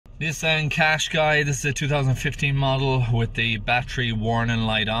Nissan Qashqai, this is a 2015 model with the battery warning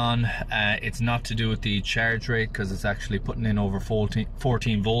light on. It's not to do with the charge rate because it's actually putting in over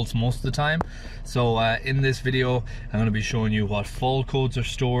 14 volts most of the time. So in this video I'm going to be showing you what fault codes are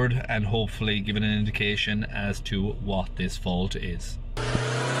stored and hopefully giving an indication as to what this fault is.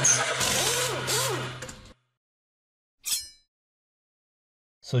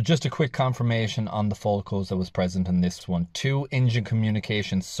 So just a quick confirmation on the fault codes that was present in this one. 2 engine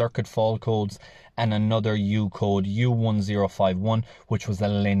communication circuit fault codes and another U code U1051, which was a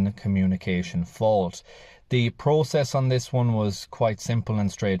LIN communication fault. The process on this one was quite simple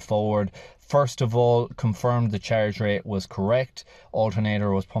and straightforward. First of all, confirmed the charge rate was correct.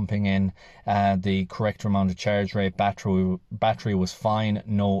 Alternator was pumping in the correct amount of charge rate. Battery was fine,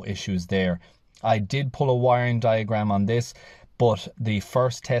 no issues there. I did pull a wiring diagram on this, but the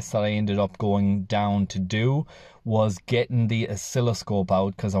first test that I ended up going down to do was getting the oscilloscope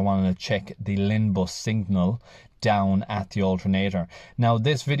out because I wanted to check the LIN Bus signal down at the alternator. Now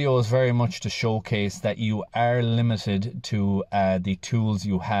this video is very much to showcase that you are limited to the tools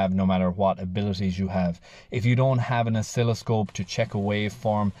you have, no matter what abilities you have. If you don't have an oscilloscope to check a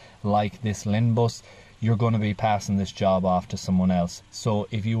waveform like this LIN Bus, you're going to be passing this job off to someone else. So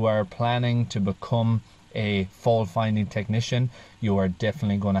if you are planning to become a fault finding technician, you are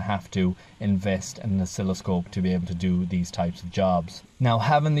definitely going to have to invest in an oscilloscope to be able to do these types of jobs. Now,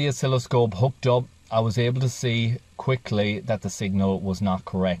 having the oscilloscope hooked up, I was able to see quickly that the signal was not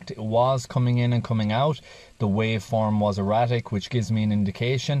correct. It was coming in and coming out. The waveform was erratic, which gives me an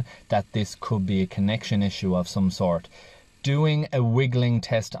indication that this could be a connection issue of some sort. Doing a wiggling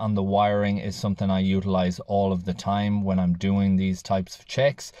test on the wiring is something I utilize all of the time when I'm doing these types of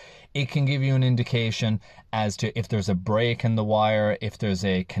checks. It can give you an indication as to if there's a break in the wire, if there's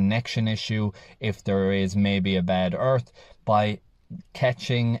a connection issue, if there is maybe a bad earth, by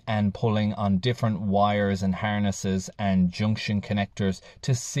catching and pulling on different wires and harnesses and junction connectors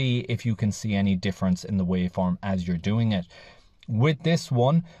to see if you can see any difference in the waveform as you're doing it. With this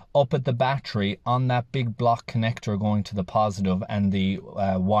one, up at the battery on that big block connector going to the positive and the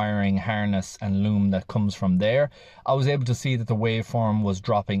wiring harness and loom that comes from there, I was able to see that the waveform was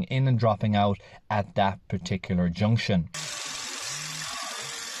dropping in and dropping out at that particular junction.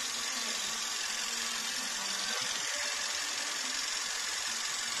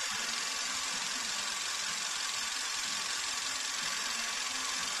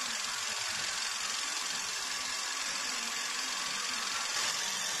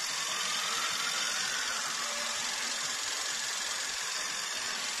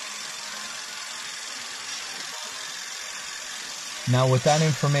 Now with that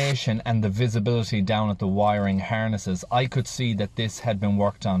information and the visibility down at the wiring harnesses, I could see that this had been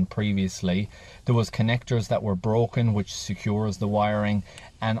worked on previously. There was connectors that were broken, which secures the wiring,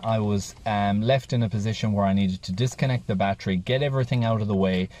 and I was left in a position where I needed to disconnect the battery, get everything out of the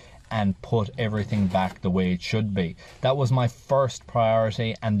way, and put everything back the way it should be. That was my first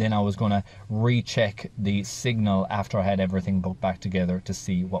priority, and then I was going to recheck the signal after I had everything put back together to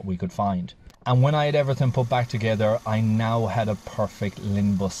see what we could find. And when I had everything put back together, I now had a perfect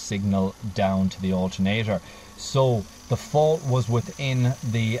LIN Bus signal down to the alternator. So the fault was within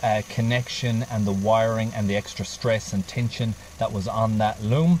the connection and the wiring and the extra stress and tension that was on that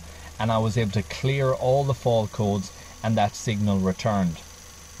loom, and I was able to clear all the fault codes and that signal returned.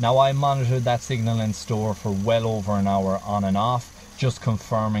 Now I monitored that signal in store for well over an hour on and off, just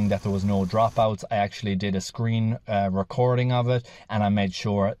confirming that there was no dropouts. I actually did a screen recording of it, and I made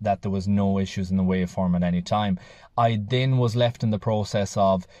sure that there was no issues in the waveform at any time. I then was left in the process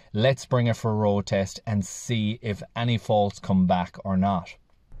of, let's bring it for a road test and see if any faults come back or not.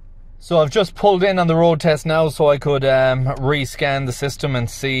 So I've just pulled in on the road test now so I could rescan the system and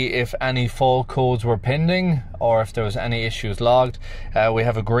see if any fault codes were pending or if there was any issues logged. We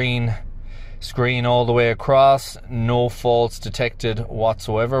have a green screen all the way across, no faults detected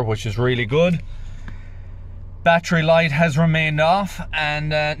whatsoever, which is really good. Battery light has remained off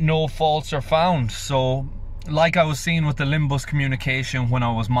and no faults are found. So like I was seeing with the LIN Bus communication when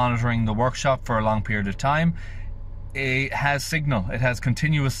I was monitoring the workshop for a long period of time, it has signal, it has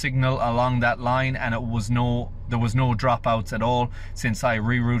continuous signal along that line, and there was no dropouts at all since I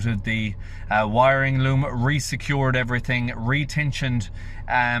rerouted the wiring loom, resecured everything, retensioned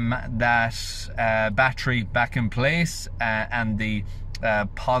that battery back in place, and the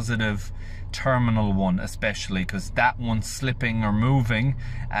positive terminal one especially, because that one slipping or moving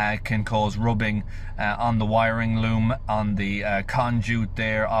can cause rubbing on the wiring loom, on the conduit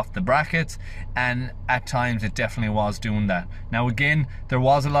there off the brackets, and at times it definitely was doing that. Now again, there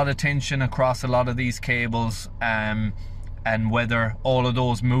was a lot of tension across a lot of these cables, and whether all of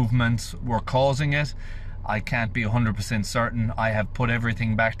those movements were causing it, I can't be 100% certain. I have put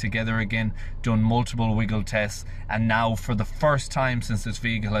everything back together again, done multiple wiggle tests, and now for the first time since this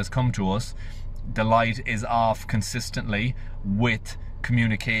vehicle has come to us, the light is off consistently with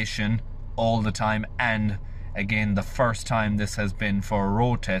communication all the time. And again, the first time this has been for a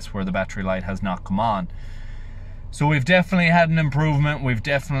road test where the battery light has not come on. So we've definitely had an improvement. We've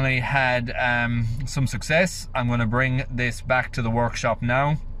definitely had some success. I'm going to bring this back to the workshop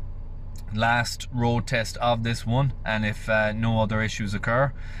now. Last road test of this one, and if no other issues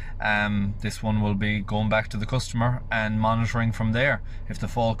occur, this one will be going back to the customer and monitoring from there. If the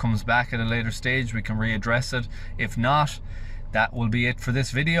fault comes back at a later stage, we can readdress it. If not, that will be it for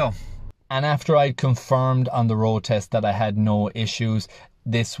this video. And after I'd confirmed on the road test that I had no issues,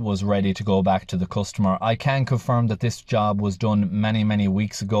 this was ready to go back to the customer. I can confirm that this job was done many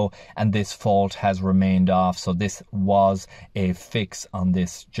weeks ago, and this fault has remained off, so this was a fix on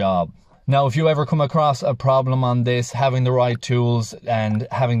this job. Now, if you ever come across a problem on this, having the right tools and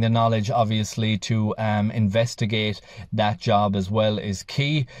having the knowledge, obviously, to investigate that job as well is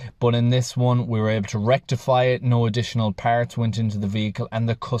key. But in this one, we were able to rectify it. No additional parts went into the vehicle, and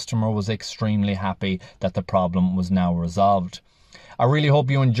the customer was extremely happy that the problem was now resolved. I really hope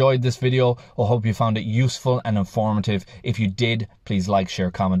you enjoyed this video. I hope you found it useful and informative. If you did, please like,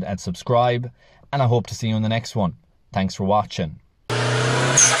 share, comment, and subscribe. And I hope to see you in the next one. Thanks for watching.